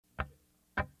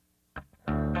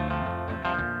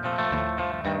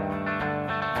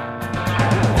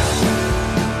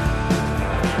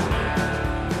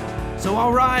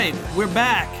all right, we're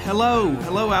back. Hello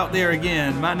out there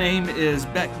again. My name is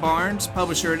Beck Barnes,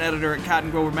 publisher and editor at Cotton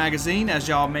Grower Magazine, as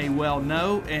y'all may well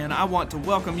know, and I want to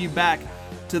welcome you back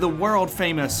to the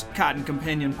world-famous Cotton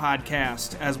Companion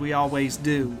podcast, as we always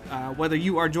do. Whether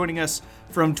you are joining us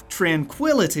from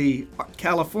Tranquility,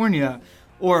 California,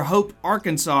 or Hope,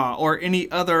 Arkansas, or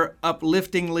any other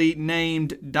upliftingly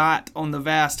named dot on the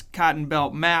vast Cotton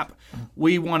Belt map,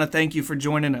 we want to thank you for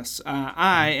joining us.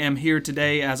 I am here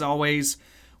today, as always,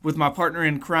 with my partner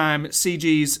in crime,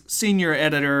 CG's senior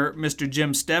editor, Mr.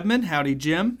 Jim Steadman. Howdy,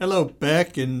 Jim. Hello,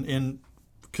 Beck. And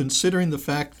considering the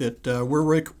fact that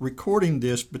we're recording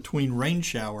this between rain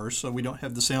showers, so we don't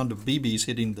have the sound of BBs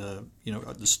hitting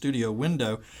the studio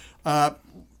window,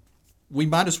 we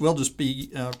might as well just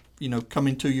be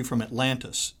coming to you from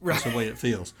Atlantis. That's the way it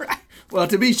feels. Right. Well,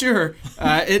 to be sure,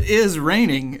 it is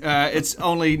raining. It's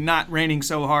only not raining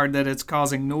so hard that it's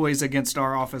causing noise against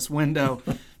our office window.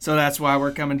 So that's why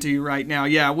we're coming to you right now.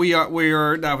 Yeah, we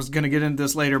are. I was going to get into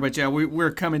this later, but yeah,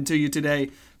 we're coming to you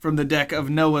today from the deck of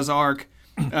Noah's Ark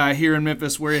here in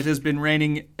Memphis, where it has been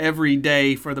raining every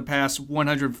day for the past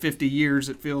 150 years.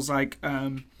 It feels like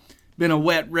been a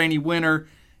wet, rainy winter.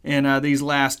 And these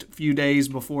last few days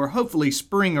before hopefully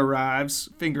spring arrives,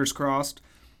 fingers crossed,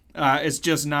 it's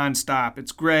just nonstop.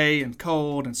 It's gray and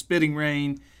cold and spitting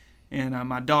rain, and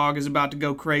my dog is about to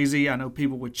go crazy. I know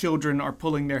people with children are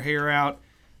pulling their hair out,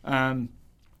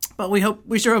 but we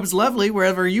sure hope it's lovely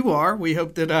wherever you are. We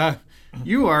hope that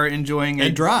you are enjoying it.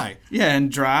 And dry. Yeah,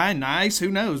 and dry, nice. Who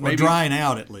knows? Maybe drying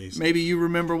out at least. Maybe you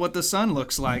remember what the sun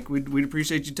looks like. We'd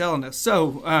appreciate you telling us.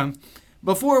 So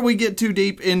before we get too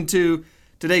deep into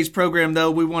today's program,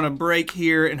 though, we want to break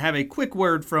here and have a quick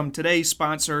word from today's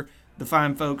sponsor, the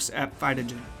fine folks at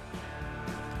Phytogen.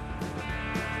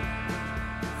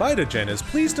 Phytogen is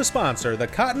pleased to sponsor the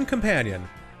Cotton Companion,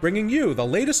 bringing you the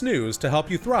latest news to help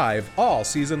you thrive all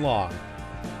season long.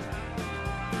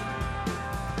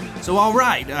 So, all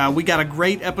right, we got a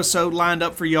great episode lined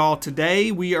up for y'all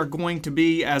today. We are going to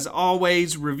be, as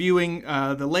always, reviewing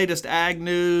the latest ag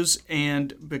news,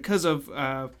 and because of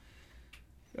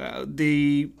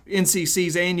the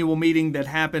NCC's annual meeting that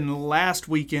happened last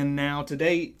weekend now.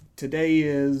 Today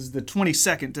is the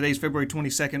 22nd. Today's February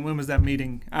 22nd. When was that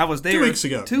meeting? I was there 2 weeks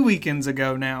ago. 2 weekends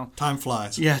ago now. Time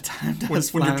flies. Yeah, time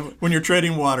does fly. When you're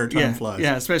trading water, time flies.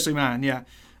 Yeah, especially mine, yeah.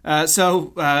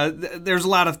 So there's a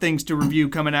lot of things to review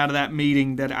coming out of that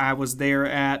meeting that I was there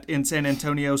at in San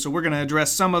Antonio. So we're going to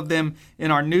address some of them in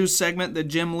our news segment that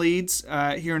Jim leads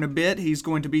here in a bit. He's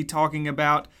going to be talking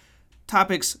about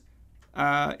topics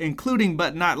including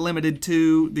but not limited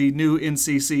to the new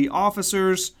NCC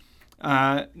officers,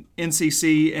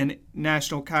 NCC and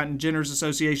National Cotton Ginners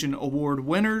Association award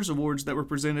winners, awards that were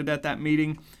presented at that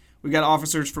meeting. We got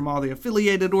officers from all the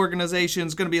affiliated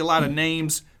organizations, going to be a lot of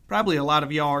names. Probably a lot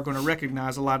of y'all are going to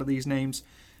recognize a lot of these names.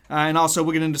 And also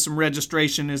we'll get into some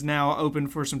registration is now open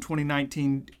for some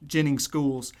 2019 ginning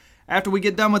schools. After we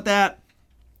get done with that,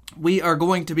 we are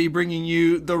going to be bringing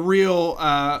you the real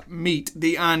meat,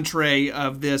 the entree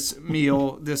of this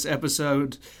meal, this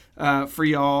episode for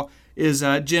y'all.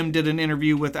 Jim did an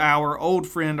interview with our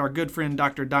good friend,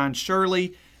 Dr. Don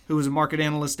Shurley, who is a market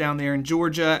analyst down there in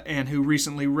Georgia and who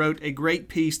recently wrote a great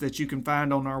piece that you can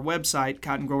find on our website,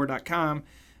 cottongrower.com.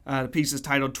 The piece is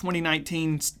titled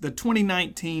The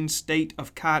 2019 State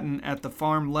of Cotton at the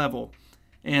Farm Level.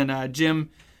 And Jim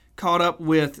caught up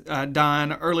with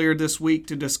Don earlier this week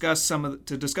to discuss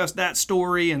that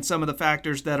story and some of the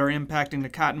factors that are impacting the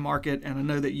cotton market, and I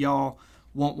know that y'all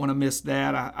won't want to miss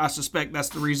that. I suspect that's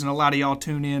the reason a lot of y'all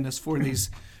tune in is for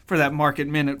that Market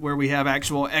Minute where we have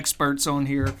actual experts on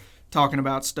here talking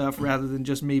about stuff rather than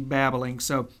just me babbling.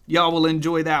 So y'all will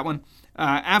enjoy that one.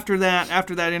 After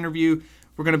that interview,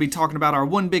 we're going to be talking about our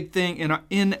one big thing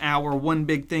in our one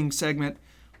big thing segment.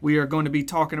 We are going to be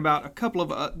talking about a couple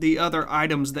of the other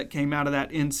items that came out of that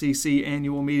NCC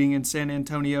annual meeting in San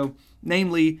Antonio,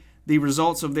 namely the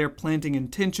results of their planting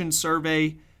intention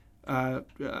survey.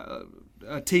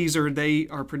 A teaser, they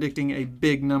are predicting a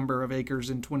big number of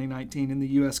acres in 2019 in the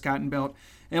U.S. Cotton Belt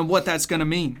and what that's going to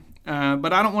mean.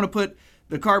 But I don't want to put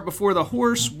the cart before the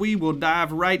horse. We will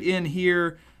dive right in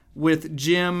here with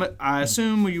Jim. I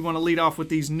assume you want to lead off with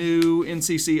these new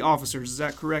NCC officers. Is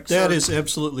that correct, sir? That is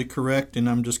absolutely correct, and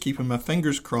I'm just keeping my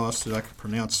fingers crossed that I can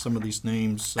pronounce some of these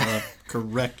names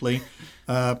correctly.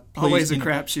 Always a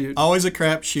crapshoot. Always a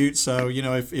crapshoot. So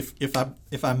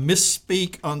if I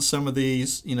misspeak on some of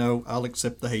these, I'll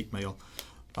accept the hate mail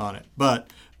on it. But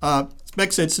as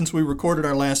Beck said, since we recorded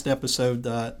our last episode,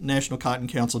 the National Cotton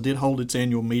Council did hold its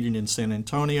annual meeting in San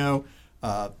Antonio.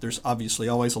 There's obviously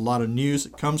always a lot of news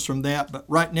that comes from that, but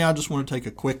right now I just want to take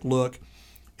a quick look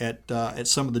at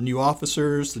some of the new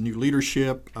officers, the new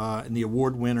leadership, and the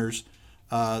award winners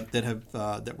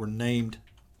that were named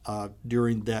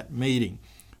during that meeting.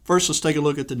 First, let's take a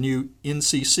look at the new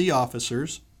NCC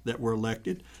officers that were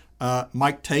elected.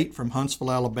 Mike Tate from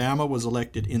Huntsville, Alabama, was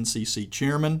elected NCC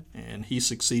chairman, and he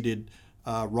succeeded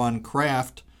Ron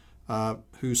Kraft,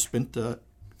 who spent the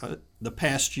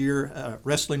past year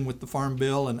wrestling with the Farm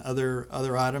Bill and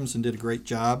other items and did a great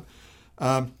job.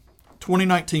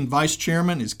 2019 vice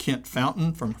chairman is Kent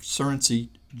Fountain from Surrency,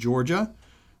 Georgia.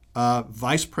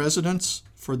 Vice presidents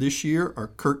for this year are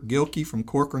Kurt Gilkey from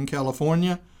Corcoran,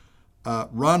 California,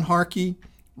 Ron Harkey,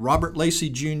 Robert Lacey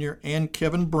Jr., and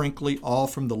Kevin Brinkley, all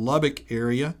from the Lubbock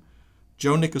area.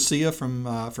 Joe Nicosia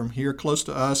from here close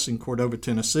to us in Cordova,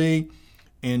 Tennessee,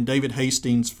 and David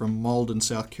Hastings from Malden,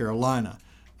 South Carolina.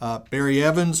 Barry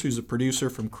Evans, who's a producer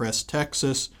from Crest,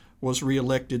 Texas, was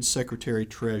reelected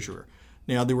secretary-treasurer.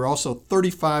 Now, there were also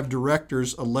 35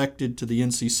 directors elected to the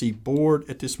NCC board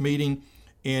at this meeting,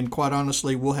 and quite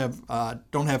honestly, we'll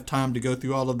don't have time to go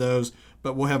through all of those,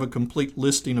 but we'll have a complete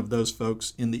listing of those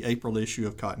folks in the April issue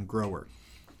of Cotton Grower.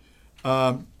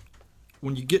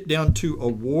 When you get down to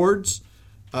awards,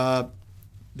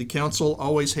 the council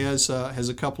always has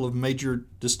a couple of major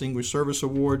distinguished service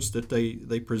awards that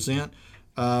they present.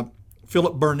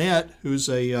 Philip Burnett, who's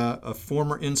a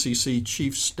former NCC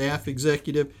chief staff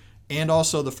executive and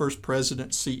also the first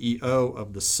president CEO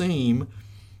of the SEAM,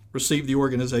 received the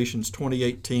organization's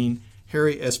 2018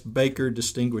 Harry S. Baker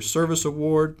Distinguished Service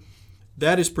Award.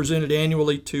 That is presented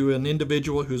annually to an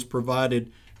individual who's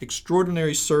provided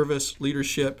extraordinary service,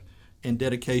 leadership, and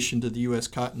dedication to the U.S.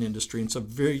 cotton industry. And it's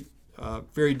a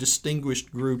very distinguished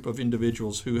group of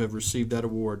individuals who have received that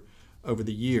award over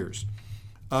the years.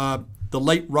 The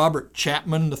late Robert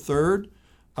Chapman III,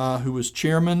 who was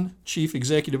chairman, chief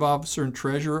executive officer, and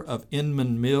treasurer of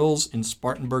Inman Mills in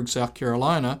Spartanburg, South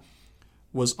Carolina,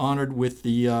 was honored with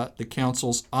the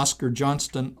council's Oscar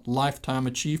Johnston Lifetime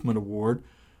Achievement Award,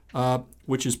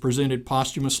 which is presented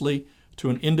posthumously to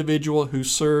an individual who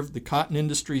served the cotton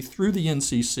industry through the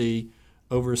NCC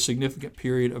over a significant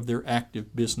period of their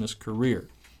active business career.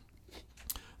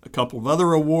 A couple of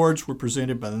other awards were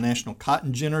presented by the National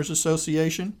Cotton Ginners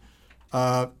Association.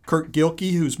 Kurt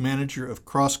Gilkey, who's manager of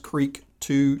Cross Creek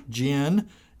 2 Gin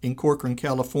in Corcoran,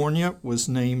 California, was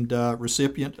named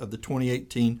recipient of the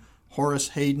 2018 Horace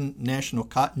Hayden National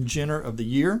Cotton Ginner of the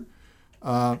Year.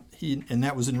 And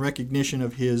that was in recognition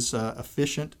of his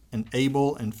efficient and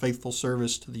able and faithful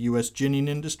service to the U.S. ginning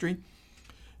industry.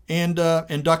 And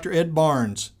Dr. Ed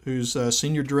Barnes, who's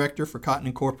Senior Director for Cotton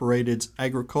Incorporated's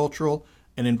Agricultural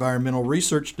and Environmental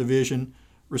Research Division,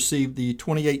 received the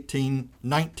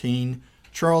 2018-19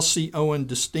 Charles C. Owen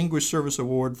Distinguished Service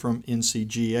Award from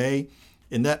NCGA,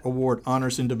 and that award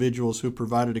honors individuals who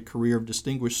provided a career of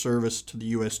distinguished service to the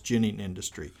U.S. ginning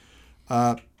industry.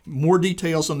 More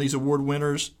details on these award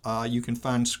winners you can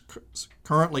find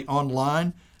currently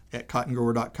online at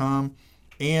cottongrower.com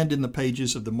and in the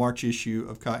pages of the March issue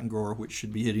of Cotton Grower, which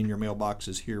should be hitting your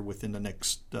mailboxes here within the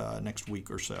next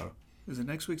week or so. Is it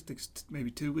next week?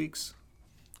 Maybe 2 weeks?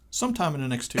 Sometime in the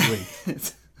next 2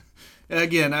 weeks.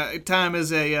 Again, time is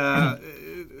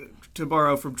to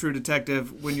borrow from True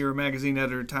Detective, when you're a magazine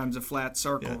editor, time's a flat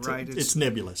circle, right? It's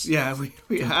nebulous. Yeah,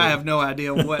 I have no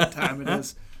idea what time it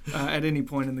is at any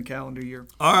point in the calendar year.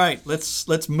 All right,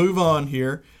 let's move on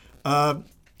here.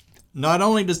 Not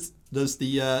only does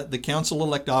the council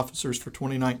elect officers for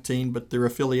 2019, but their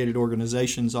affiliated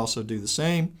organizations also do the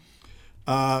same.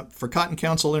 For Cotton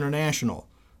Council International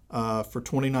for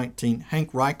 2019,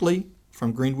 Hank Reichley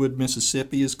from Greenwood,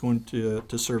 Mississippi is going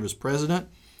to serve as president.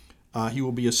 He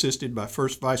will be assisted by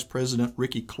First Vice President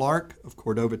Ricky Clark of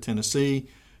Cordova, Tennessee,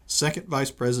 Second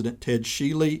Vice President Ted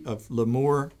Sheely of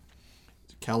Lemoore,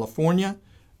 California,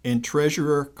 and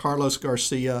Treasurer Carlos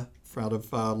Garcia out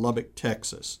of Lubbock,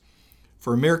 Texas.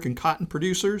 For American Cotton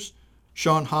Producers,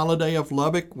 Sean Holliday of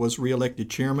Lubbock was reelected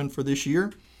chairman for this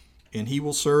year, and he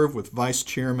will serve with Vice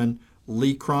Chairman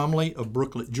Lee Cromley of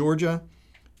Brooklet, Georgia,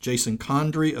 Jason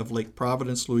Condry of Lake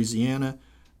Providence, Louisiana,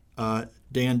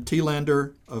 Dan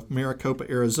Thielander of Maricopa,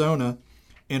 Arizona,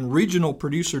 and regional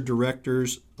producer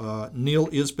directors Neil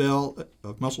Isbell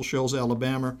of Muscle Shoals,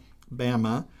 Alabama,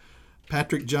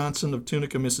 Patrick Johnson of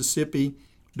Tunica, Mississippi,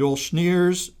 Doyle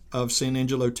Schneers of San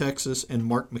Angelo, Texas, and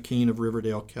Mark McKean of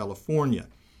Riverdale, California.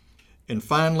 And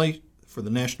finally, for the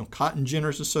National Cotton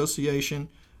Ginners Association,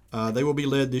 they will be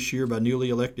led this year by newly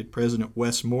elected President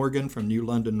Wes Morgan from New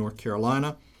London, North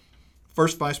Carolina,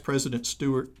 First Vice President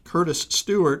Curtis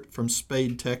Stewart from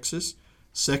Spade, Texas,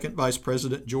 Second Vice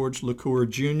President George LeCour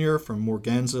Jr. from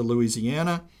Morganza,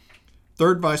 Louisiana,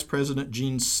 Third Vice President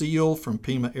Gene Seal from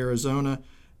Pima, Arizona,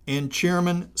 and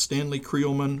Chairman Stanley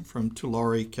Creelman from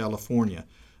Tulare, California.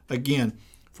 Again,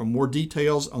 for more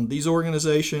details on these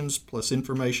organizations, plus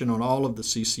information on all of the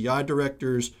CCI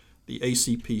directors, the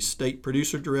ACP state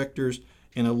producer directors,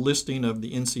 and a listing of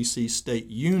the NCC state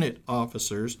unit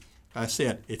officers, I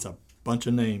said it's a bunch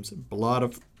of names, a lot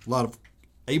of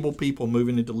able people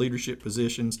moving into leadership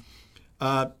positions.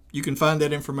 You can find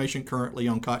that information currently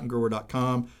on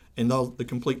cottongrower.com, and the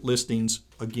complete listings,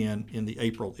 again, in the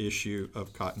April issue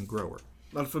of Cotton Grower.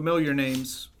 A lot of familiar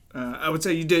names. I would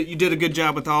say you did a good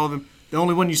job with all of them. The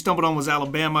only one you stumbled on was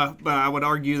Alabama, but I would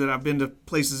argue that I've been to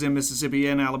places in Mississippi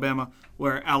and Alabama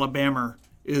where Alabama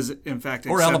is, in fact,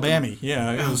 accepted. Or Alabama,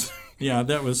 yeah. It was, yeah,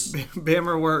 that was...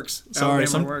 Bammer works. Sorry,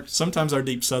 Alabama works. Sometimes our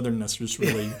deep southernness just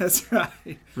really, That's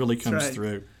right. really comes That's right.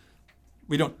 through.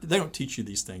 They don't teach you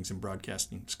these things in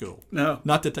broadcasting school. No.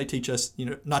 Not that they teach us,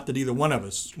 not that either one of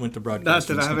us went to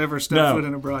broadcasting Not that I have school. ever stepped foot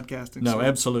in a broadcasting No, school.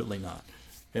 absolutely not.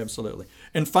 Absolutely.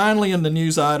 And finally, in the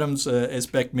news items, as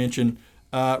Beck mentioned,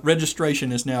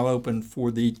 registration is now open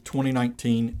for the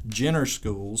 2019 Jenner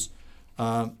Schools,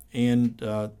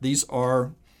 and these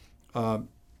are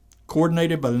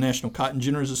coordinated by the National Cotton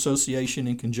Ginners Association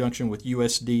in conjunction with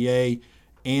USDA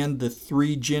and the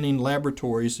 3 ginning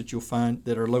laboratories that you'll find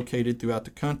that are located throughout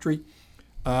the country.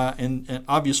 And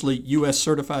obviously, U.S.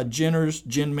 certified ginners,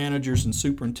 gin managers, and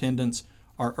superintendents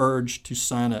are urged to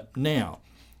sign up now.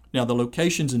 Now, the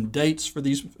locations and dates for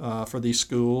these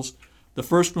schools, the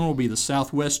first one will be the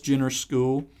Southwest Ginner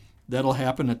School. That'll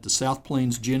happen at the South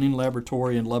Plains Ginning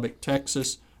Laboratory in Lubbock,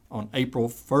 Texas on April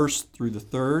 1st through the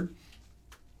 3rd.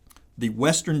 The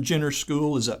Western Ginner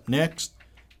School is up next.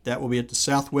 That will be at the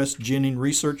Southwest Ginning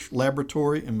Research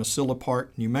Laboratory in Mesilla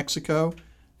Park, New Mexico,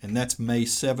 and that's May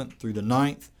 7th through the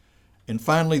 9th. And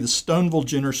finally, the Stoneville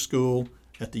Ginner School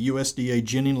at the USDA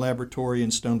Ginning Laboratory in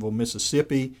Stoneville,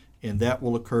 Mississippi, and that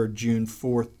will occur June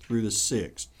 4th through the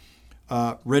 6th.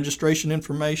 Registration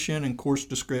information and course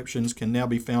descriptions can now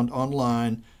be found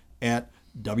online at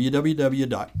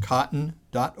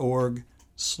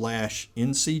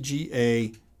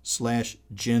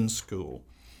www.cotton.org/ncga/ginschool.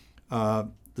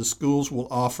 The schools will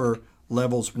offer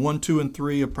levels 1, 2, and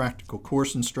 3 of practical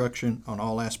course instruction on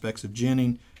all aspects of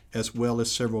ginning, as well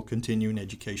as several continuing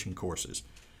education courses.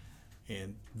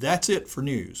 And that's it for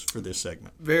news for this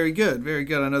segment. Very good, very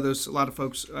good. I know there's a lot of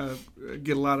folks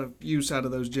get a lot of use out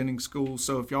of those ginning schools,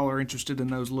 so if y'all are interested in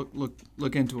those,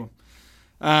 look into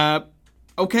them.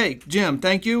 Okay, Jim,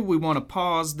 thank you. We want to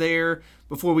pause there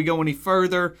before we go any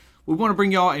further. We want to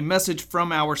bring y'all a message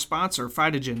from our sponsor,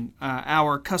 Phytogen.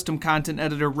 Our custom content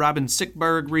editor, Robin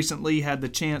Sickberg, recently had the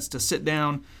chance to sit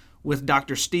down with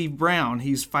Dr. Steve Brown.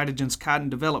 He's Phytogen's cotton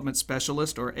development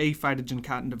specialist, or a Phytogen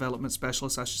cotton development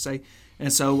specialist, I should say.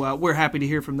 And so we're happy to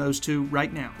hear from those two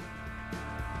right now.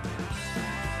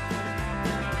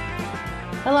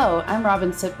 Hello, I'm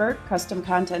Robin Sittberg, Custom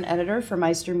Content Editor for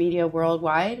Meister Media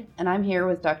Worldwide, and I'm here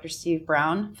with Dr. Steve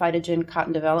Brown, Phytogen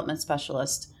Cotton Development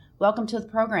Specialist. Welcome to the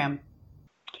program.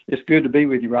 It's good to be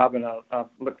with you, Robin. I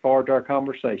look forward to our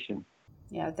conversation.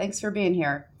 Yeah, thanks for being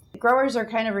here. Growers are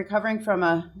kind of recovering from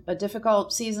a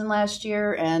difficult season last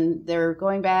year, and they're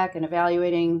going back and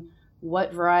evaluating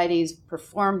what varieties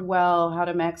performed well, how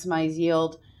to maximize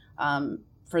yield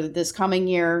for this coming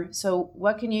year. So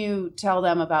what can you tell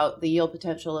them about the yield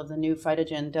potential of the new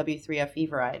Phytogen W3FE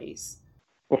varieties?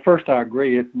 Well, first, I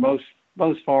agree. Most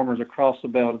farmers across the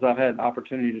belt, as I've had the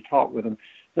opportunity to talk with them,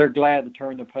 they're glad to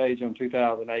turn the page on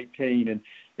 2018. And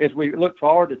as we look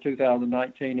forward to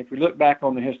 2019, if we look back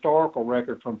on the historical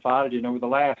record from Phytogen over the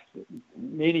last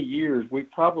many years, we've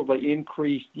probably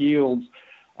increased yields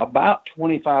about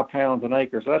 25 pounds an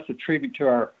acre. So that's a tribute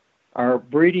to our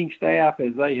breeding staff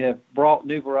as they have brought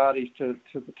new varieties to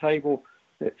the table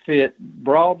that fit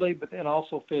broadly, but then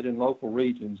also fit in local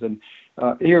regions. And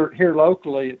here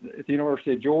locally at the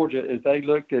University of Georgia, as they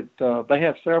looked at, they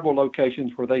have several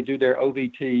locations where they do their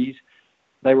OVTs.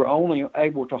 They were only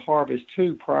able to harvest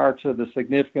 2 prior to the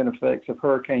significant effects of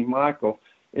Hurricane Michael.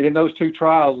 And in those 2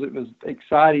 trials, it was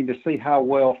exciting to see how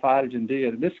well Phytogen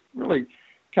did. And this really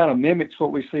kind of mimics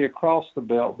what we see across the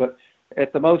belt. But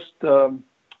at the most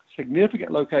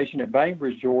significant location at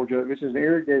Bainbridge, Georgia, which is an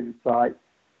irrigated site,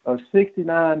 of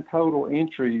 69 total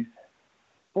entries,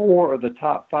 4 of the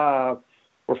top 5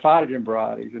 were Phytogen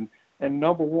varieties. And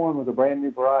number 1 was a brand new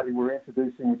variety we're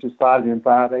introducing, which is Phytogen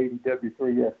 580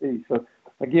 W3FE. So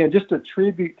again, just a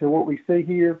tribute to what we see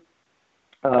here.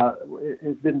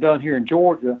 It's been done here in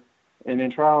Georgia and in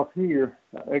trials here.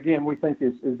 Again, we think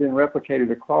it's been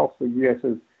replicated across the U.S.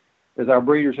 as our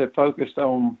breeders have focused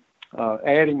on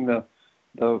adding the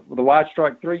wide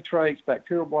strike 3 traits,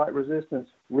 bacterial blight resistance,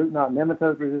 root knot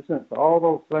nematode resistance, all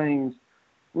those things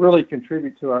really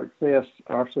contribute to our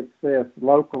success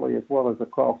locally as well as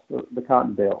across the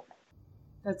cotton belt.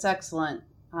 That's excellent.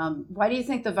 Why do you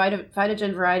think the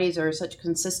Vitagen varieties are such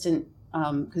consistently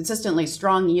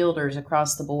strong yielders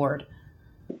across the board?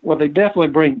 Well, they definitely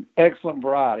bring excellent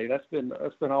variety. That's been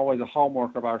always a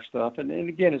hallmark of our stuff. And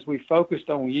again, as we focused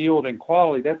on yield and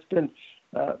quality, that's been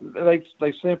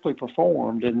they simply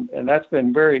performed, and that's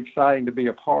been very exciting to be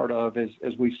a part of as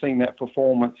we've seen that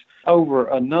performance over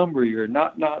a number of years,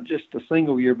 not just a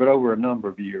single year, but over a number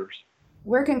of years.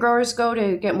 Where can growers go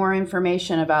to get more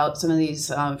information about some of these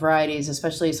varieties,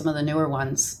 especially some of the newer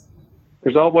ones?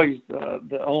 There's always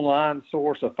the online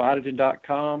source of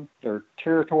Vitagen.com. There are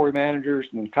territory managers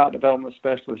and cotton development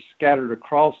specialists scattered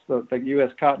across the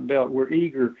U.S. cotton belt. We're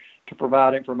eager to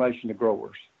provide information to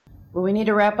growers. Well, we need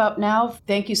to wrap up now.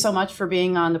 Thank you so much for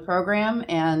being on the program,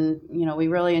 and we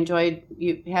really enjoyed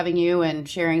having you and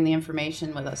sharing the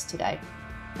information with us today.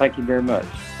 Thank you very much.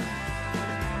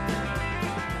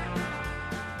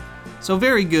 So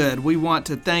very good. We want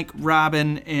to thank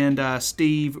Robin and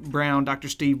Steve Brown, Dr.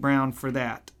 Steve Brown, for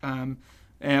that.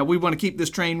 We want to keep this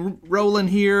train rolling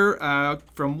here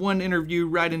from one interview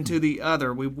right into the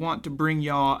other. We want to bring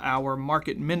y'all our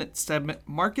Market Minute segment.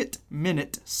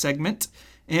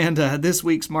 And this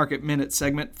week's Market Minute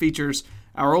segment features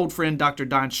our old friend Dr.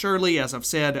 Don Shurley. As I've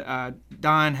said,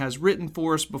 Don has written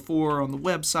for us before on the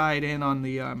website and on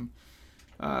the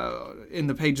in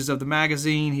the pages of the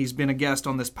magazine. He's been a guest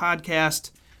on this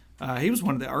podcast. He was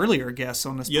one of the earlier guests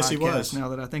on this podcast. He was. Now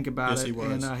that I think about it, he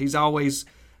was. And he's always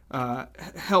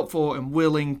helpful and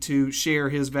willing to share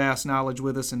his vast knowledge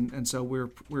with us, and so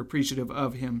we're appreciative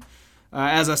of him.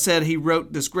 As I said, he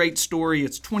wrote this great story.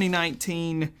 It's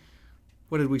 2019.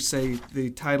 What did we say the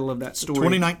title of that story?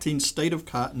 2019 State of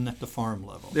Cotton at the Farm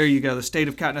Level. There you go, the State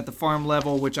of Cotton at the Farm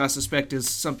Level, which I suspect is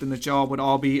something that y'all would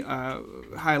all be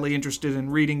highly interested in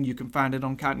reading. You can find it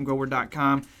on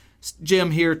cottongrower.com.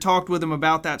 Jim here talked with him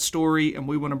about that story, and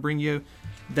we want to bring you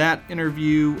that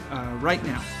interview right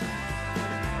now.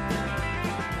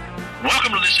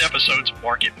 Welcome to this episode's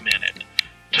Market Minute.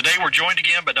 Today we're joined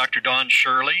again by Dr. Don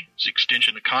Shurley, who's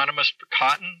Extension Economist for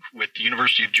Cotton with the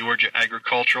University of Georgia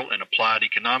Agricultural and Applied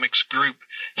Economics Group.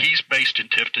 He's based in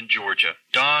Tifton, Georgia.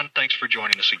 Don, thanks for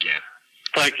joining us again.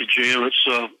 Thank you, Jim. It's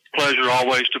a pleasure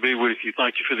always to be with you.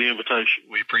 Thank you for the invitation.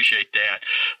 We appreciate that.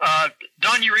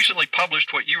 Don, you recently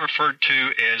published what you referred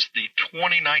to as the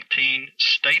 2019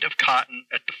 State of Cotton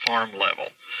at the Farm Level.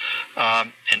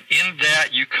 And in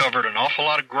that, you covered an awful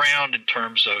lot of ground in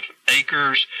terms of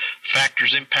acres,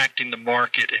 factors impacting the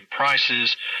market and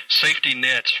prices, safety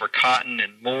nets for cotton,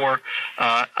 and more.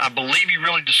 I believe you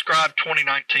really described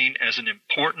 2019 as an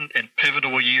important and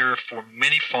pivotal year for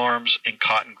many farms and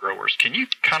cotton growers. Can you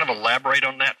kind of elaborate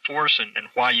on that for us and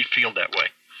why you feel that way?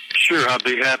 Sure, I'd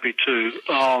be happy to.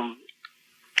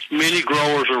 Many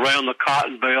growers around the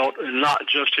cotton belt, and not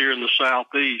just here in the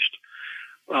Southeast,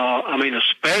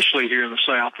 especially here in the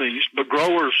Southeast, but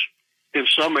growers in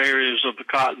some areas of the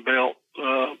cotton belt,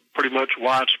 pretty much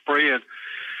widespread,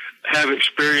 have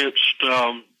experienced,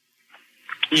 2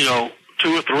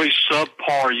 or 3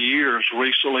 subpar years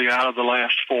recently out of the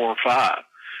last 4 or 5.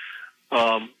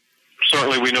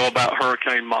 Certainly we know about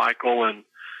Hurricane Michael and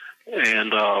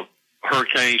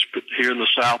hurricanes here in the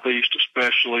Southeast,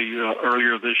 especially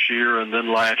earlier this year and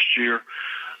then last year.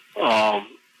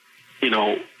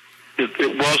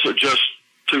 It wasn't just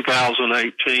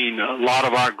 2018. A lot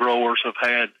of our growers have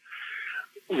had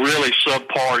really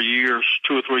subpar years,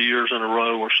 2 or 3 years in a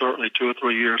row, or certainly 2 or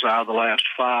 3 years out of the last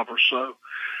 5 or so.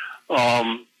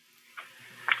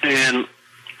 And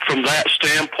from that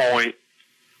standpoint,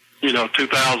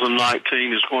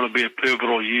 2019 is going to be a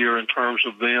pivotal year in terms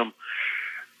of them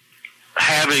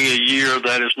having a year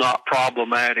that is not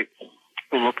problematic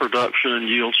from a production and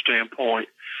yield standpoint,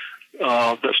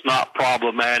 that's not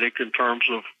problematic in terms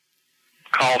of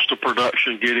cost of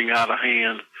production getting out of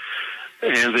hand.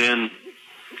 And then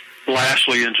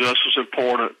lastly, and just as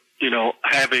important,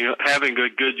 having a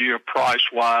good year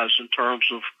price-wise in terms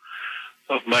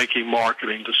of making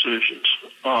marketing decisions.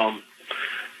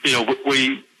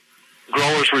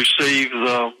 Growers receive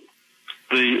the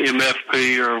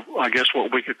MFP, or I guess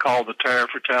what we could call the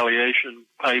tariff retaliation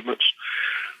payments,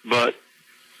 but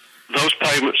those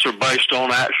payments are based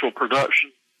on actual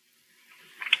production.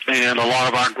 And a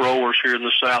lot of our growers here in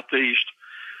the Southeast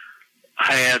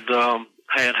had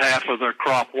half of their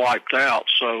crop wiped out.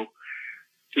 So,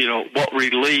 what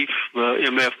relief the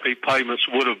MFP payments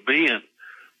would have been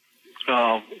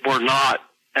were not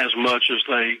as much as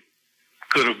they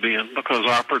could have been because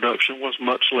our production was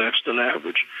much less than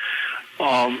average.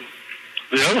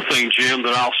 The other thing, Jim,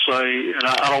 that I'll say, and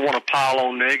I don't want to pile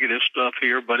on negative stuff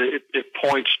here, but it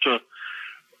points to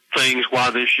things why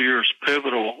this year is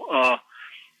pivotal.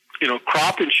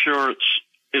 Crop insurance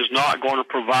is not going to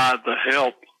provide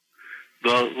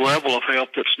the level of help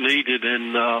that's needed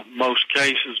in most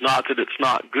cases. Not that it's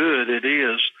not good, it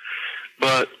is.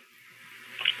 But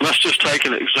let's just take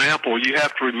an example. You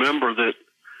have to remember that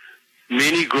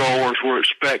many growers were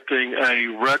expecting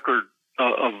a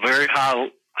very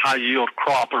high yield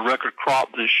crop, a record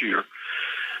crop this year.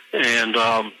 And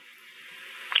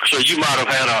so you might have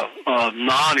had a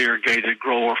non-irrigated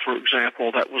grower, for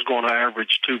example, that was going to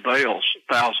average 2 bales,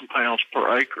 1,000 pounds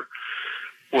per acre.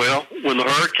 Well, when the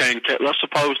hurricane came, let's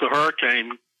suppose the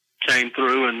hurricane came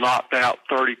through and knocked out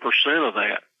 30% of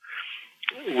that,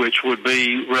 which would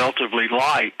be relatively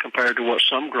light compared to what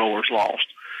some growers lost.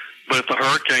 But if the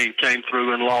hurricane came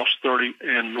through and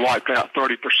wiped out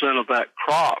 30% of that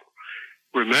crop,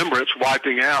 remember, it's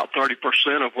wiping out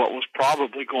 30% of what was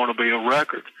probably going to be a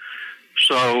record.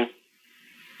 So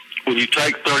when you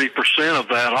take 30% of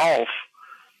that off,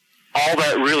 all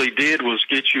that really did was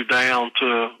get you down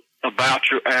to about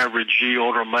your average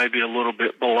yield or maybe a little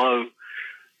bit below.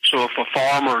 So if a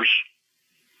farmer's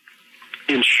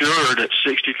insured at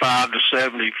 65 to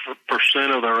 70%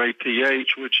 of their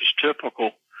APH, which is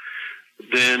typical,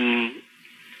 then,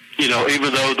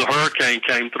 even though the hurricane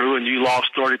came through and you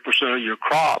lost 30% of your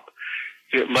crop,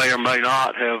 it may or may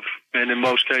not have, and in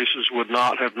most cases would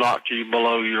not have knocked you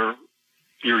below your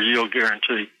yield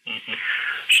guarantee. Mm-hmm.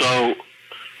 So,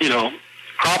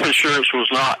 crop insurance is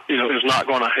not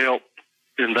going to help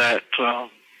in that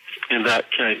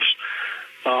case.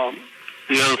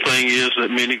 The other thing is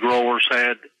that many growers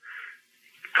had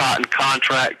cotton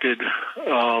contracted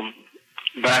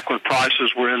back when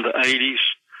prices were in the 80s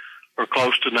or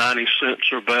close to 90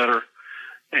 cents or better.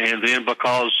 And then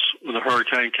because the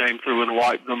hurricane came through and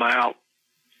wiped them out,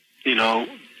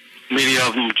 many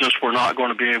of them just were not going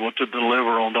to be able to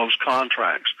deliver on those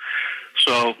contracts.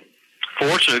 So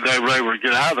fortunately, they were able to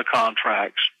get out of the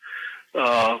contracts.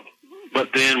 But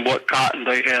then what cotton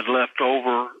they had left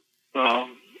over,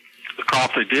 the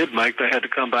crop they did make, they had to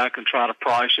come back and try to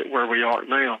price it where we are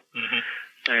now. Mm-hmm.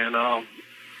 And,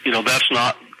 that's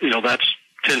not, that's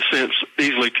 10 cents,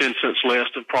 easily 10 cents less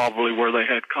than probably where they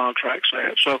had contracts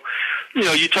at. So,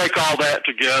 you take all that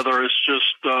together, it's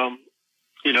just,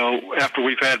 after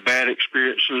we've had bad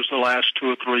experiences the last 2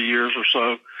 or 3 years or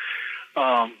so,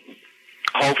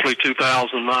 hopefully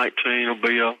 2019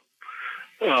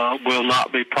 will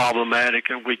not be problematic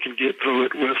and we can get through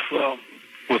it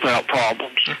without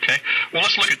problems. Okay. Well,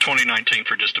 let's look at 2019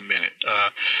 for just a minute.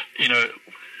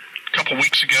 A couple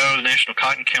weeks ago, the National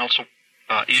Cotton Council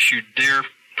issued their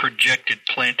projected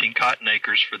planting cotton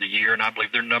acres for the year, and I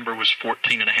believe their number was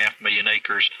 14.5 million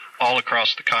acres all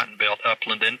across the Cotton Belt,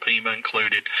 upland and Pima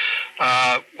included,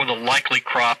 with a likely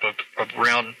crop of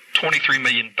around 23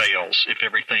 million bales if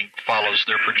everything follows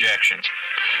their projections.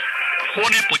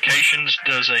 What implications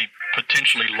does a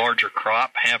potentially larger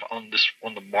crop have on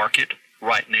the market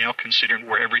right now, considering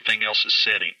where everything else is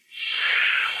sitting?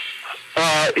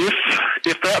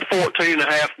 If that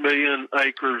 14.5 million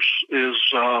acres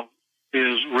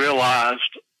is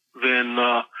realized, then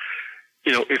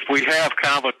if we have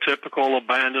kind of a typical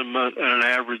abandonment and an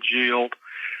average yield,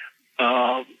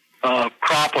 a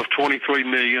crop of 23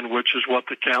 million, which is what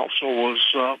the council was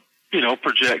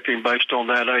projecting based on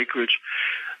that acreage,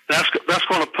 that's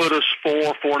going to put us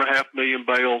 4.5 million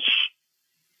bales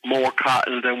more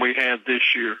cotton than we had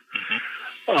this year.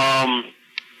 Mm-hmm.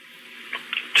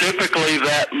 Typically,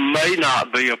 that may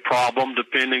not be a problem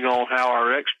depending on how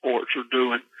our exports are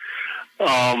doing.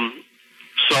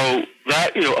 So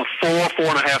that, a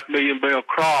 4.5 million bale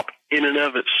crop in and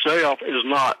of itself is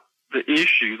not the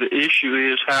issue. The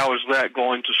issue is how is that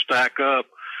going to stack up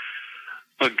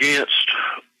against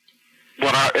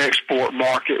what our export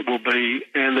market will be.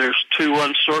 And there's two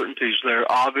uncertainties there.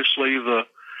 Obviously, the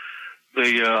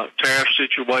tariff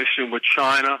situation with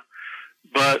China,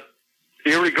 but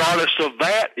irregardless of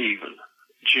that even,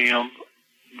 Jim,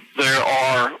 there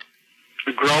are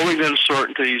growing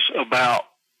uncertainties about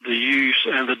the use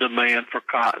and the demand for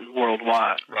cotton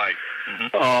worldwide. Right.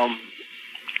 Mm-hmm.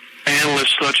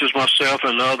 Analysts such as myself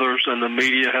and others and the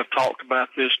media have talked about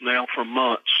this now for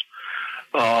months.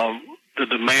 The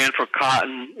demand for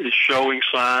cotton is showing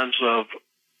signs of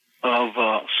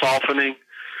softening.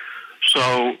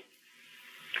 So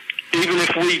even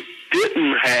if we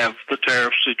didn't have the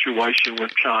tariff situation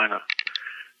with China,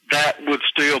 that would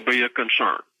still be a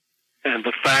concern. And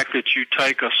the fact that you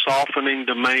take a softening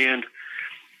demand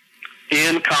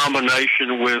in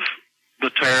combination with the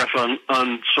tariff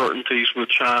uncertainties with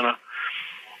China,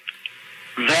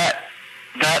 that's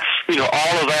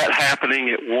all of that happening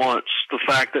at once. The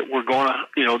fact that we're going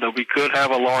to that we could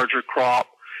have a larger crop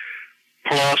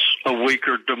plus a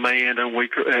weaker demand and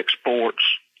weaker exports.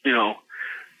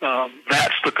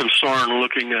 That's the concern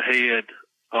looking ahead,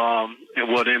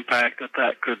 and what impact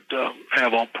that could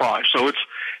have on price. So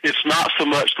it's not so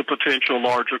much the potential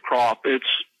larger crop.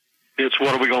 It's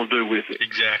what are we going to do with it?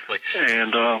 Exactly.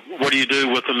 And what do you do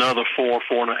with another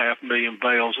 4.5 million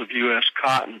bales of U.S.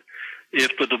 cotton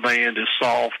if the demand is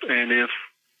soft and if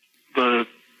the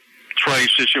trade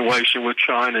situation with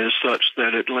China is such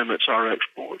that it limits our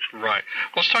exports? Right.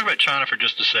 Let's talk about China for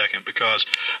just a second, because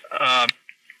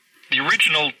the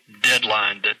original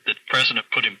deadline that the president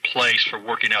put in place for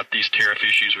working out these tariff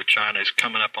issues with China is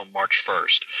coming up on March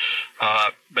 1st.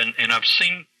 And I've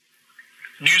seen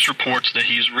news reports that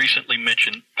he's recently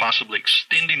mentioned possibly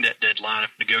extending that deadline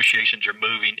if negotiations are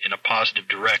moving in a positive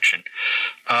direction.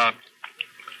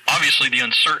 Obviously, the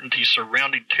uncertainty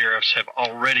surrounding tariffs have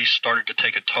already started to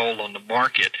take a toll on the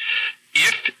market.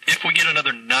 If we get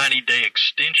another 90-day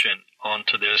extension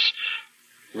onto this,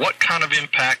 what kind of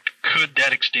impact could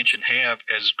that extension have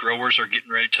as growers are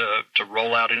getting ready to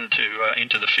roll out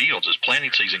into the fields as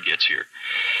planting season gets here?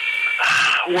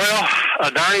 Well, a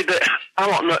 90-day, I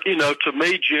don't know. To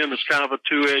me, Jim, it's kind of a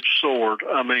two-edged sword.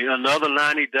 I mean, another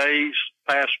 90 days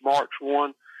past March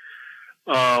 1,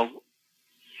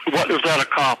 what does that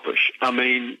accomplish? I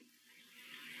mean,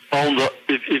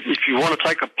 if you want to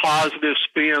take a positive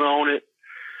spin on it,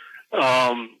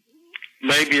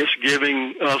 maybe it's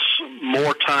giving us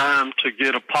more time to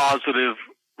get a positive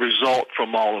result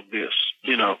from all of this.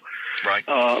 Right.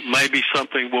 Maybe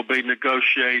something will be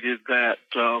negotiated that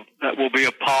will be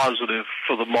a positive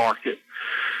for the market.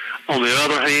 On the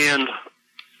other hand,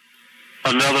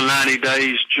 another 90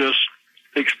 days just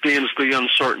extends the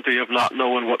uncertainty of not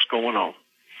knowing what's going on.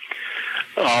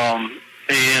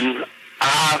 And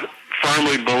I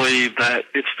firmly believe that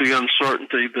it's the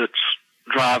uncertainty that's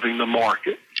driving the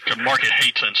market. The market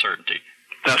hates uncertainty.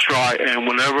 That's right. And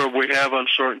whenever we have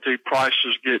uncertainty,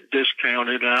 prices get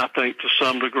discounted. And I think to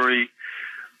some degree,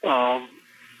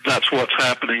 that's what's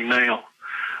happening now.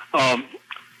 The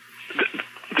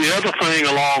other thing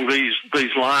along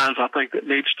these lines, I think that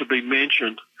needs to be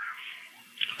mentioned,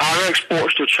 our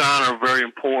exports to China are very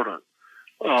important.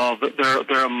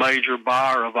 They're a major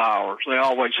buyer of ours. They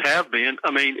always have been.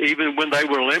 I mean, even when they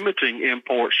were limiting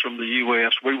imports from the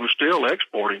U.S., we were still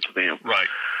exporting to them. Right.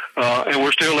 And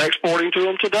we're still exporting to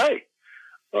them today.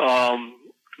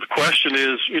 The question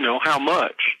is, how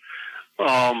much?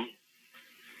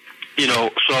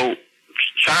 So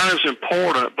China's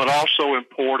important, but also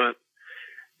important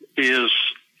is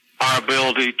our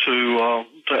ability to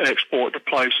export to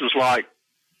places like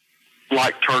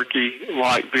Turkey,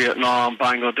 like Vietnam,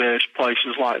 Bangladesh,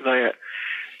 places like that.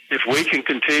 If we can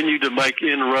continue to make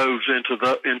inroads into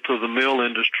the mill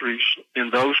industries in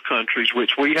those countries,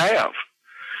 which we have,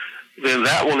 then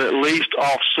that will at least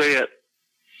offset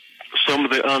some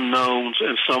of the unknowns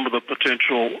and some of the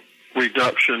potential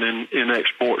reduction in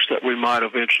exports that we might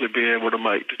eventually be able to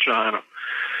make to China.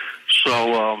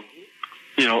 So,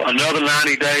 another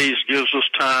 90 days gives us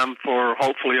time for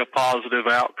hopefully a positive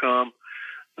outcome.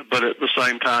 But at the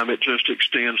same time, it just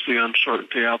extends the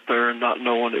uncertainty out there and not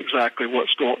knowing exactly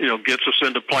what's going, gets us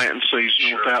into planting season.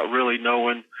 Sure. Without really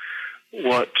knowing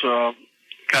what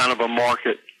kind of a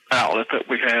market outlet that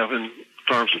we have in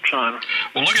terms of China.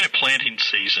 Well, looking at planting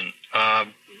season,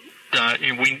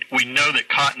 we know that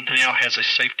cotton now has a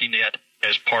safety net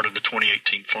as part of the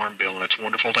 2018 Farm Bill, and it's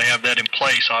wonderful to have that in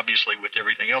place, obviously, with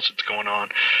everything else that's going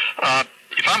on.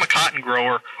 If I'm a cotton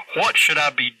grower, what should I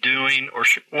be doing or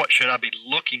what should I be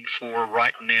looking for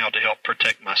right now to help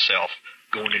protect myself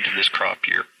going into this crop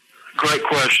year? Great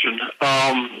question.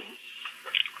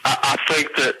 I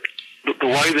think that the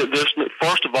way that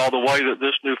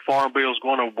this new Farm Bill is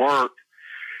going to work,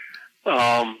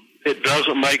 it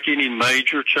doesn't make any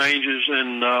major changes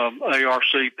in ARC,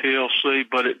 PLC,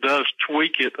 but it does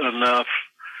tweak it enough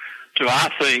to, I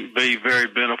think, be very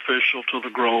beneficial to the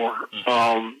grower.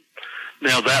 Mm-hmm.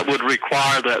 Now, that would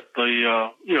require that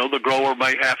the grower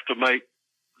may have to make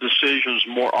decisions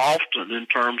more often in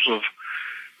terms of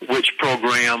which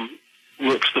program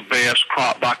looks the best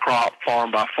crop by crop,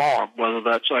 farm by farm, whether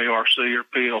that's ARC or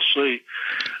PLC.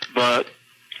 But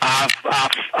I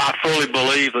fully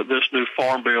believe that this new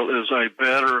Farm Bill is a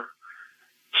better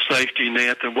safety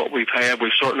net than what we've had.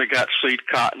 We've certainly got seed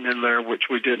cotton in there, which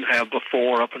we didn't have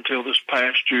before up until this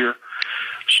past year.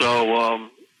 So,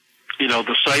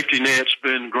 the safety net's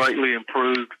been greatly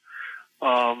improved.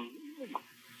 What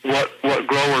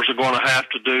growers are going to have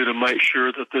to do to make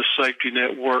sure that this safety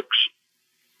net works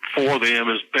for them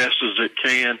as best as it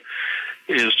can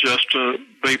is just to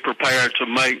be prepared to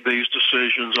make these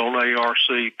decisions on ARC,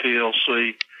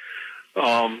 PLC,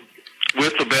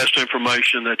 with the best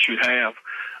information that you have.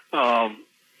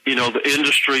 The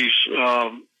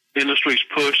industry's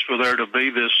push for there to be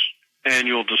this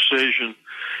annual decision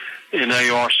in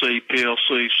ARC,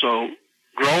 PLC. So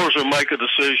growers will make a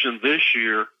decision this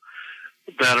year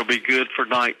that'll be good for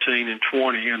 19 and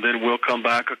 20, and then we'll come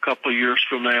back a couple of years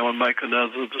from now and make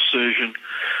another decision.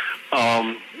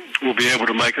 We'll be able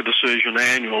to make a decision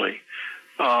annually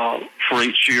for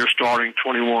each year starting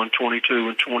 21, 22,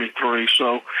 and 23.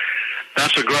 So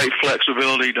that's a great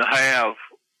flexibility to have.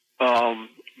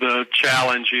 The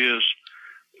challenge is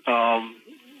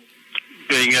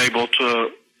being able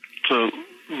to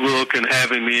look and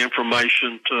having the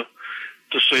information to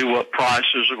see what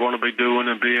prices are going to be doing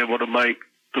and be able to make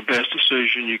the best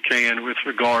decision you can with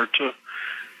regard to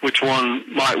which one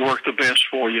might work the best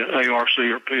for you, ARC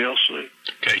or PLC.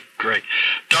 Okay, great.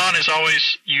 Don, as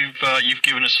always, you've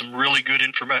given us some really good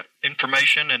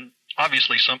information and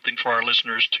obviously something for our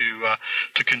listeners to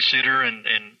consider and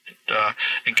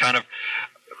kind of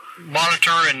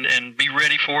monitor and be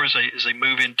ready for as they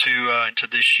move into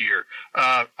this year.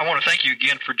 I want to thank you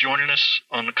again for joining us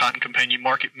on the Cotton Companion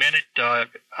Market Minute.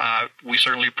 We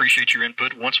certainly appreciate your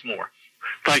input once more.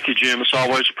 Thank you, Jim. It's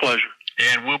always a pleasure.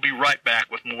 And we'll be right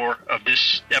back with more of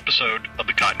this episode of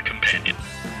the Cotton Companion.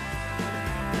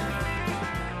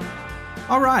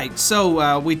 All right,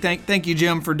 so we thank you,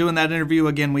 Jim, for doing that interview.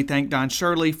 Again, we thank Don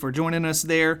Shurley for joining us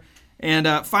there. And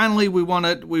finally, we want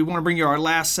to bring you our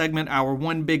last segment, our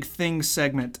One Big Thing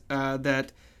segment,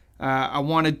 that I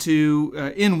wanted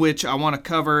to, in which I want to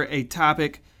cover a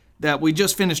topic that we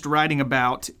just finished writing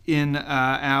about in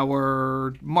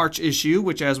our March issue,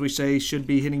 which, as we say, should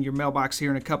be hitting your mailbox here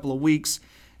in a couple of weeks.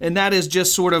 And that is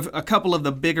just sort of a couple of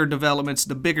the bigger developments,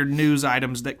 the bigger news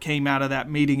items that came out of that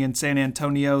meeting in San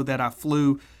Antonio that I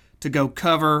flew to go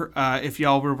cover. If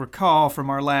y'all will recall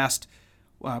from our last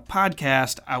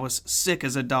podcast, I was sick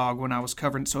as a dog when I was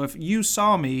covering. So if you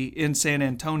saw me in San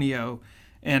Antonio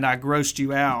and I grossed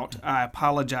you out, I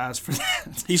apologize for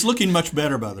that. He's looking much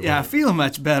better, by the way. Yeah, I feel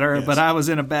much better, Yes. But I was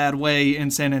in a bad way in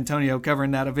San Antonio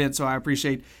covering that event, so I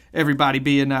appreciate everybody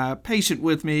being patient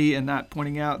with me and not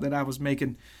pointing out that I was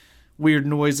making weird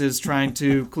noises trying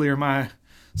to clear my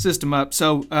system up.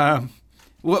 So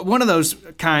one of those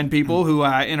kind people who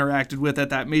I interacted with at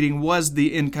that meeting was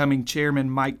the incoming chairman,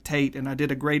 Mike Tate, and I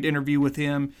did a great interview with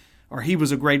him, or he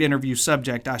was a great interview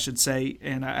subject, I should say,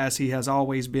 and as he has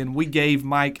always been. We gave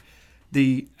Mike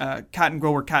the Cotton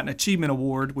Grower Cotton Achievement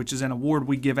Award, which is an award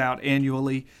we give out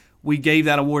annually. We gave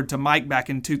that award to Mike back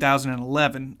in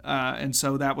 2011, and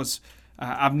so that was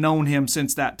I've known him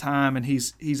since that time, and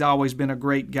he's always been a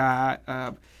great guy.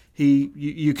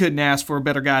 You couldn't ask for a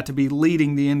better guy to be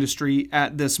leading the industry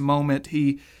at this moment.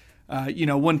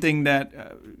 One thing that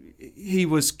he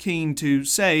was keen to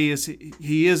say is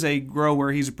he is a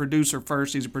grower. He's a producer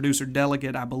first. He's a producer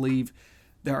delegate, I believe,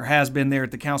 or has been there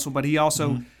at the council. But he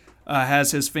also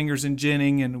has his fingers in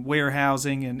ginning and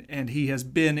warehousing, and he has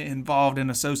been involved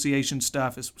in association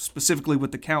stuff, specifically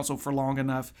with the council, for long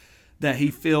enough that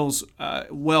he feels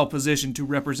well positioned to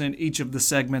represent each of the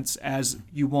segments as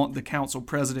you want the council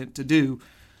president to do.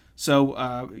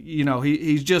 So,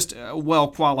 he's just well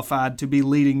qualified to be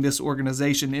leading this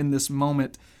organization in this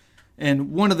moment.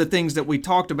 And one of the things that we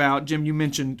talked about, Jim, you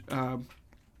mentioned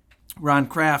Ron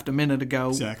Kraft a minute ago.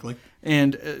 Exactly.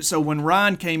 And so when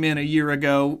Ron came in a year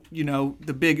ago,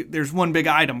 there's one big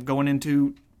item going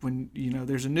into when,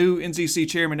 there's a new NCC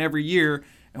chairman every year,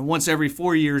 and once every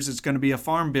 4 years, it's going to be a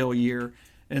farm bill year.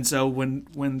 And so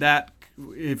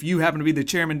if you happen to be the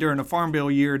chairman during a farm bill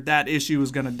year, that issue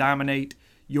is going to dominate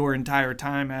your entire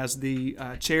time as the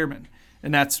chairman.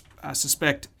 And that's, I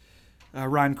suspect,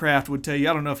 Ron Kraft would tell you,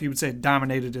 I don't know if he would say it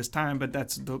dominated his time, but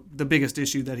that's the biggest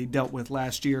issue that he dealt with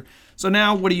last year. So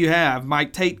now what do you have?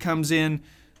 Mike Tate comes in.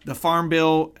 The farm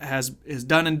bill is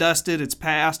done and dusted. It's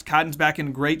passed. Cotton's back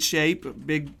in great shape.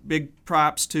 Big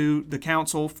props to the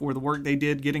council for the work they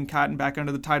did getting cotton back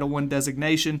under the Title I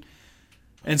designation.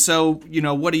 And so,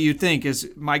 what do you think?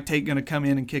 Is Mike Tate going to come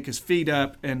in and kick his feet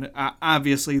up? And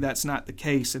obviously that's not the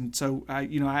case. And so, I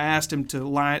asked him to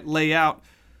lay out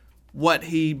what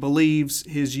he believes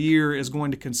his year is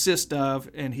going to consist of,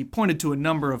 and he pointed to a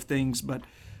number of things, but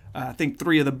I think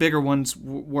three of the bigger ones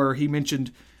were he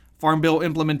mentioned Farm Bill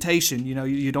implementation.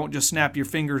 You don't just snap your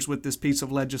fingers with this piece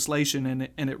of legislation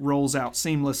and it rolls out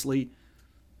seamlessly.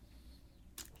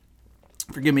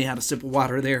 Forgive me, I had a sip of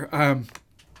water there.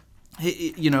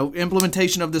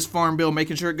 Implementation of this Farm Bill,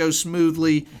 making sure it goes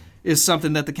smoothly, is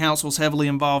something that the council's heavily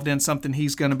involved in, something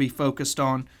he's going to be focused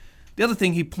on. The other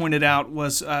thing he pointed out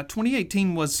was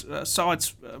 2018 saw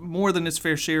its more than its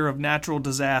fair share of natural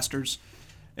disasters.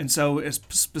 And so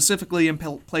specifically in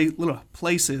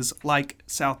places like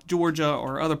South Georgia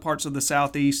or other parts of the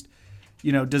Southeast,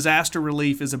 disaster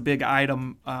relief is a big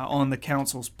item on the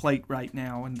council's plate right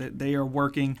now, and that they are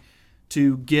working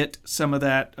to get some of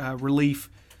that relief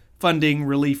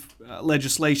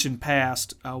legislation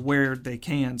passed where they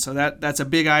can. So that's a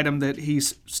big item that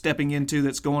he's stepping into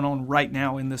that's going on right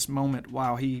now in this moment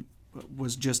while he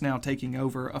was just now taking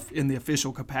over in the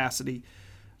official capacity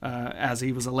as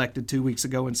he was elected 2 weeks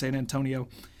ago in San Antonio.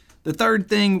 The third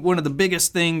thing, one of the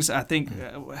biggest things, I think,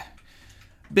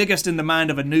 biggest in the mind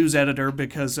of a news editor,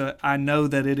 because I know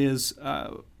that it is,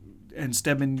 and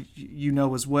Steadman,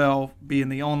 as well, being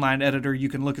the online editor, you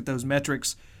can look at those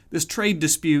metrics. This trade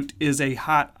dispute is a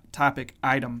hot topic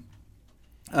item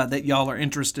that y'all are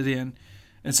interested in.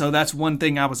 And so that's one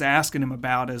thing I was asking him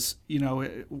about is,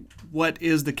 what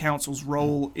is the council's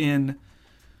role in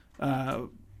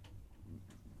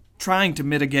trying to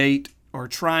mitigate or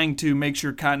trying to make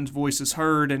sure cotton's voice is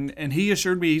heard. And he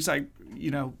assured me, he's like,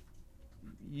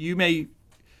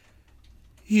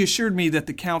 he assured me that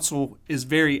the council is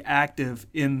very active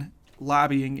in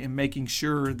lobbying and making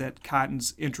sure that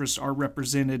cotton's interests are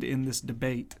represented in this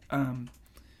debate.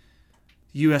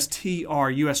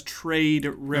 USTR, U.S. Trade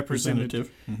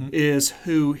Representative, is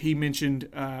who he mentioned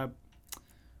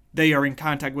they are in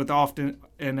contact with often.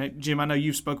 And Jim, I know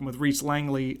you've spoken with Reese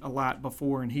Langley a lot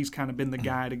before, and he's kind of been the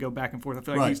guy to go back and forth. I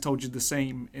feel like he's told you the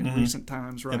same in recent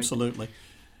times, right? Absolutely.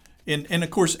 And of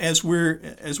course, as we're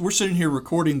sitting here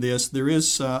recording this, there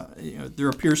is there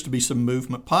appears to be some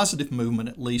movement, positive movement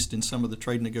at least, in some of the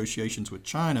trade negotiations with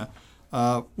China,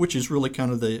 which is really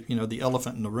kind of the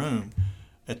elephant in the room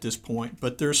at this point.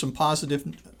 But there's some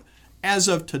positive, as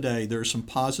of today, there are some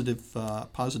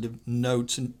positive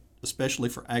notes, especially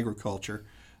for agriculture.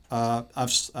 I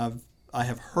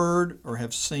have heard or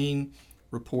have seen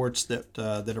reports that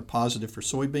are positive for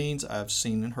soybeans. I've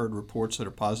seen and heard reports that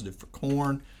are positive for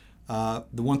corn.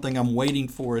 The one thing I'm waiting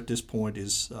for at this point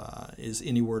is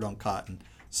any word on cotton.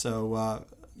 So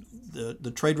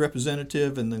the trade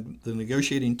representative and the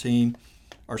negotiating team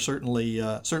are certainly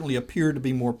appear to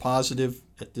be more positive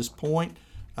at this point.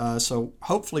 So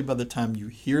hopefully by the time you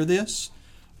hear this,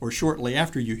 or shortly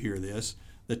after you hear this,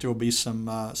 that there will be some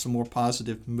more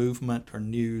positive movement or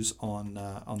news on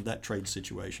that trade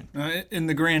situation. In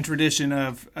the grand tradition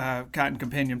of Cotton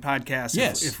Companion podcast,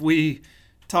 yes. If we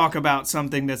talk about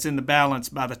something that's in the balance,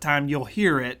 by the time you'll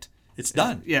hear it, it's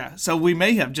done. Yeah, so we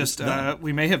may have just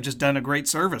done a great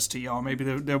service to y'all. Maybe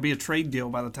there'll be a trade deal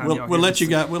by the time y'all. We'll let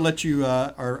you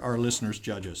our listeners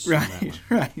judge us.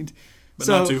 Right. But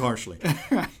not too harshly.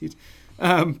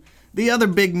 Right. The other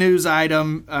big news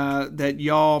item that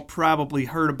y'all probably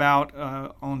heard about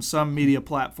on some media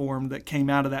platform that came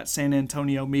out of that San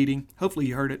Antonio meeting, hopefully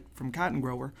you heard it from Cotton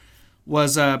Grower,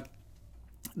 was the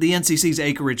NCC's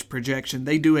acreage projection.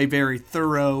 They do a very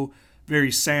thorough,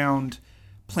 very sound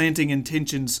planting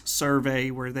intentions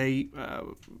survey where they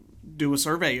do a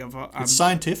survey of. It's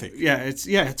scientific. Yeah,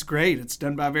 it's great. It's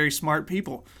done by very smart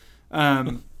people. As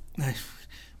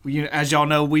y'all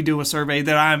know, we do a survey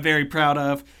that I'm very proud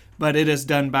of, but it is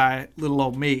done by little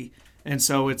old me. And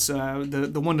so it's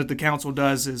the one that the council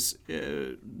does is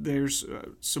there's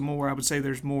some more. I would say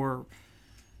there's more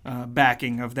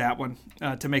backing of that one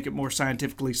to make it more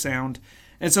scientifically sound.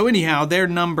 And so anyhow, their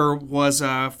number was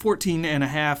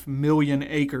 14.5 million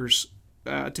acres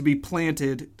to be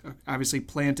planted. Obviously,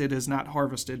 planted is not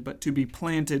harvested, but to be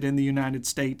planted in the United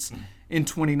States in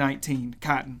 2019,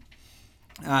 cotton.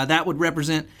 That would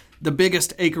represent the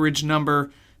biggest acreage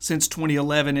number since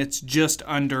 2011. It's just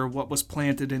under what was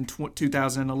planted in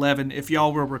 2011. If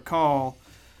y'all will recall,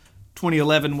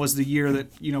 2011 was the year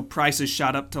that prices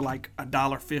shot up to like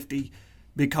 $1.50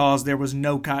 because there was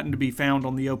no cotton to be found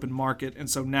on the open market, and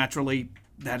so naturally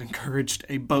that encouraged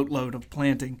a boatload of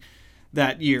planting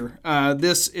that year.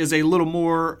 This is a little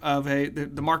more of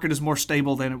the market is more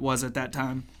stable than it was at that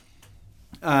time,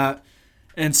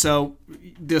 and so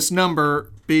this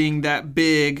number being that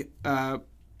big, there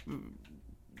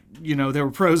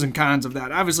were pros and cons of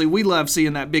that. Obviously, we love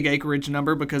seeing that big acreage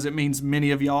number because it means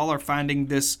many of y'all are finding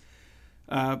this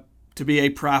to be a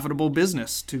profitable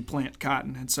business to plant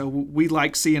cotton. And so we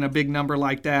like seeing a big number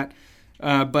like that.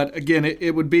 But again,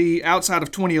 it would be outside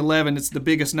of 2011, it's the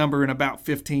biggest number in about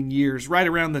 15 years. Right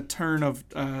around the turn of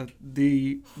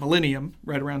the millennium,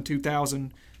 right around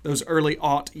 2000, those early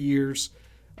aught years,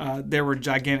 there were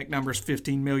gigantic numbers,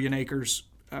 15 million acres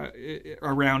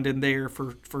around in there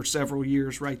for several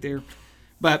years right there.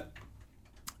 But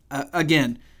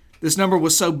Again, this number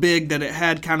was so big that it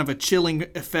had kind of a chilling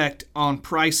effect on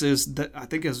prices that I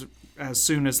think as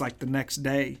soon as like the next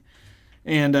day.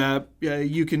 And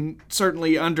you can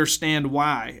certainly understand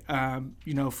why.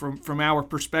 From our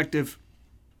perspective,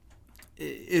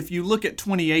 if you look at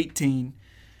 2018,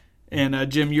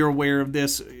 and Jim, you're aware of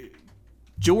this,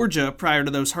 Georgia, prior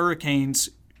to those hurricanes,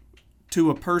 to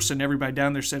a person, everybody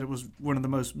down there said it was one of the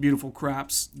most beautiful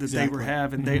crops that they were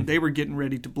having. They were getting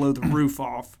ready to blow the roof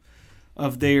off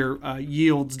of their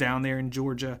yields down there in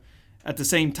Georgia. At the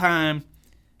same time,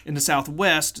 in the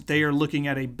Southwest, they are looking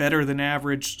at a better than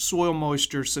average soil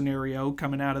moisture scenario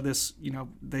coming out of this.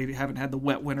 They haven't had the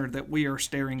wet winter that we are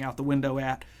staring out the window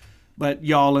at, but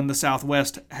y'all in the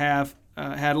Southwest have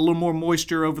had a little more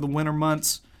moisture over the winter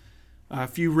months, a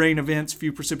few rain events,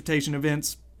 few precipitation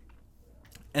events.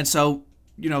 And so,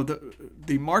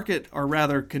 the market, or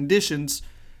rather conditions,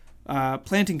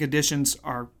 planting conditions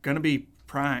are going to be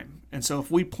prime. And so if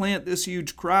we plant this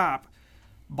huge crop,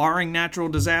 barring natural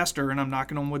disaster, and I'm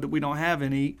knocking on wood that we don't have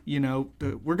any,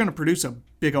 we're going to produce a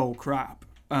big old crop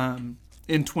in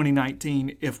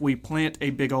 2019. If we plant a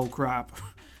big old crop,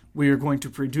 we are going to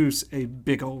produce a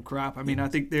big old crop. I mean, I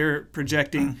think they're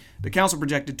projecting, the council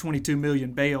projected 22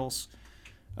 million bales,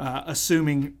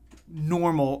 assuming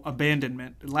normal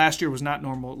abandonment. Last year was not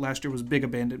normal. Last year was a big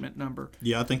abandonment number.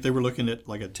 Yeah, I think they were looking at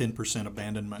like a 10%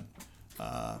 abandonment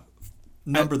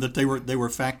number that they were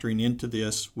factoring into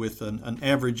this, with an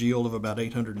average yield of about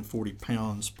 840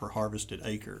 pounds per harvested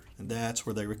acre, and that's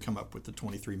where they would come up with the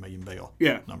 23 million bale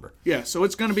number. Yeah, so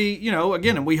it's going to be,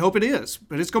 again, and we hope it is,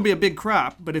 but it's going to be a big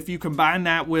crop. But if you combine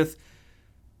that with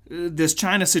this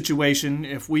China situation,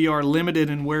 if we are limited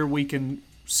in where we can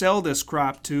sell this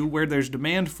crop to, where there's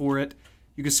demand for it,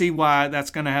 you can see why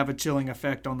that's going to have a chilling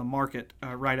effect on the market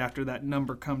right after that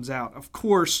number comes out. Of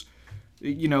course,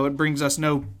 it brings us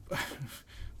no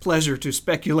pleasure to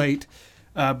speculate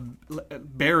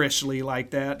bearishly like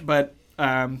that. But,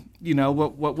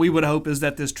 what we would hope is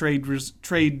that this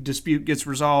trade dispute gets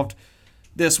resolved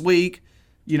this week.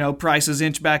 Prices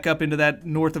inch back up into that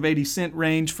north of 80 cent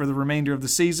range for the remainder of the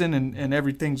season, and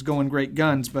everything's going great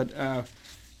guns. But,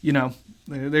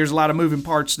 there's a lot of moving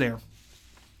parts there.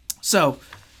 So,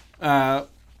 that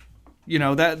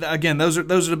again, those are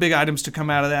the big items to come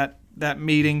out of that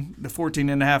meeting. The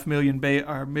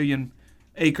 14.5 million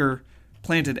acre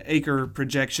planted acre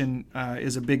projection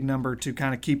is a big number to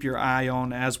kind of keep your eye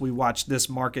on as we watch this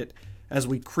market as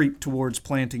we creep towards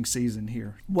planting season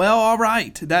here. Well, all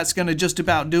right, that's going to just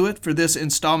about do it for this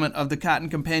installment of the Cotton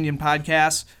Companion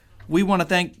podcast. We want to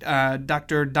thank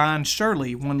Dr. Don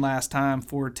Shurley one last time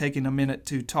for taking a minute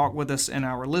to talk with us and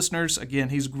our listeners. Again,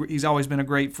 he's always been a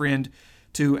great friend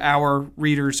to our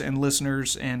readers and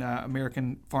listeners and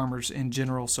American farmers in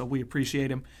general, so we appreciate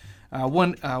him.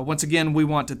 Once again, we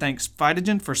want to thank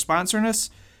Phytogen for sponsoring us,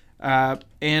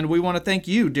 and we want to thank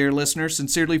you, dear listeners,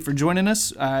 sincerely for joining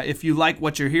us. If you like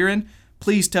what you're hearing,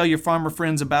 please tell your farmer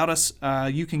friends about us.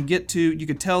 You can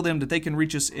tell them that they can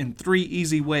reach us in 3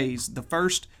 easy ways. The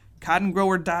first,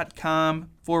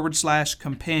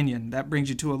 cottongrower.com/companion. That brings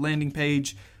you to a landing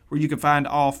page where you can find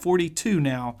all 42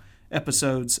 now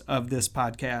episodes of this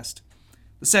podcast.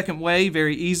 The second way,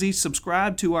 very easy,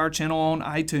 subscribe to our channel on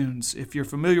iTunes. If you're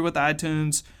familiar with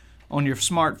iTunes on your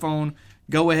smartphone,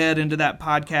 go ahead into that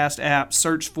podcast app,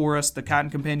 search for us, the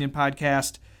Cotton Companion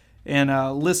Podcast, and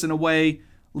listen away.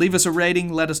 Leave us a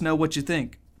rating, let us know what you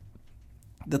think.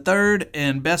 The third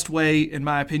and best way, in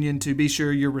my opinion, to be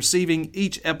sure you're receiving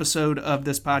each episode of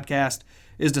this podcast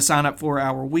is to sign up for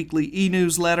our weekly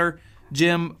e-newsletter.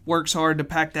 Jim works hard to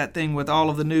pack that thing with all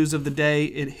of the news of the day.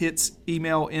 It hits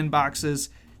email inboxes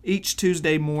each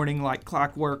Tuesday morning like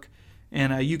clockwork,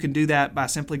 and you can do that by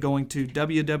simply going to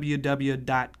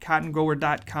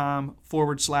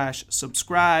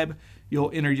www.cottongrower.com/subscribe.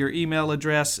 You'll enter your email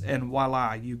address, and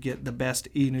voila, you get the best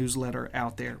e-newsletter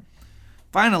out there.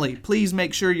 Finally, please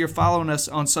make sure you're following us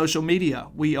on social media.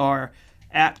 We are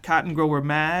at Cotton Grower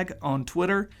Mag on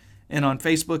Twitter, and on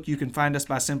Facebook you can find us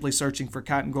by simply searching for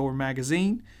Cotton Grower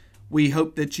Magazine. We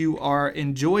hope that you are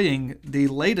enjoying the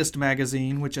latest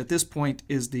magazine, which at this point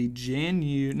is the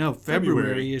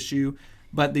February issue,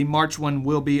 but the March one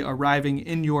will be arriving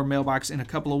in your mailbox in a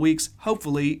couple of weeks.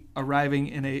 Hopefully arriving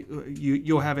in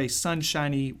you'll have a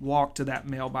sunshiny walk to that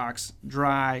mailbox,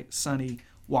 dry, sunny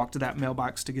walk to that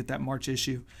mailbox to get that March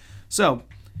issue. So,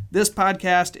 this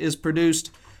podcast is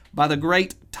produced by the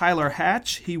great Tyler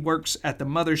Hatch. He works at the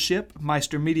mothership,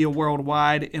 Meister Media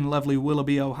Worldwide in lovely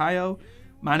Willoughby, Ohio.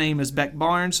 My name is Beck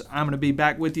Barnes. I'm going to be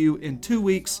back with you in 2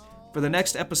 weeks for the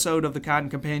next episode of the Cotton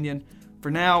Companion. For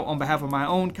now, on behalf of my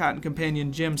own Cotton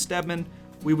Companion, Jim Steadman,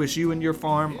 We wish you and your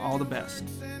farm all the best.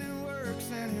 And he works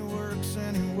and he works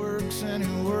and he works and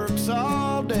he works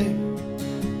all day.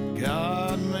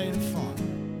 God made it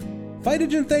fun.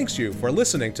 Phytogen thanks you for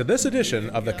listening to this edition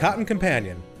of the Cotton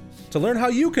Companion. To learn how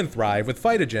you can thrive with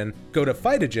Phytogen, go to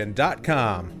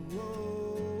phytogen.com.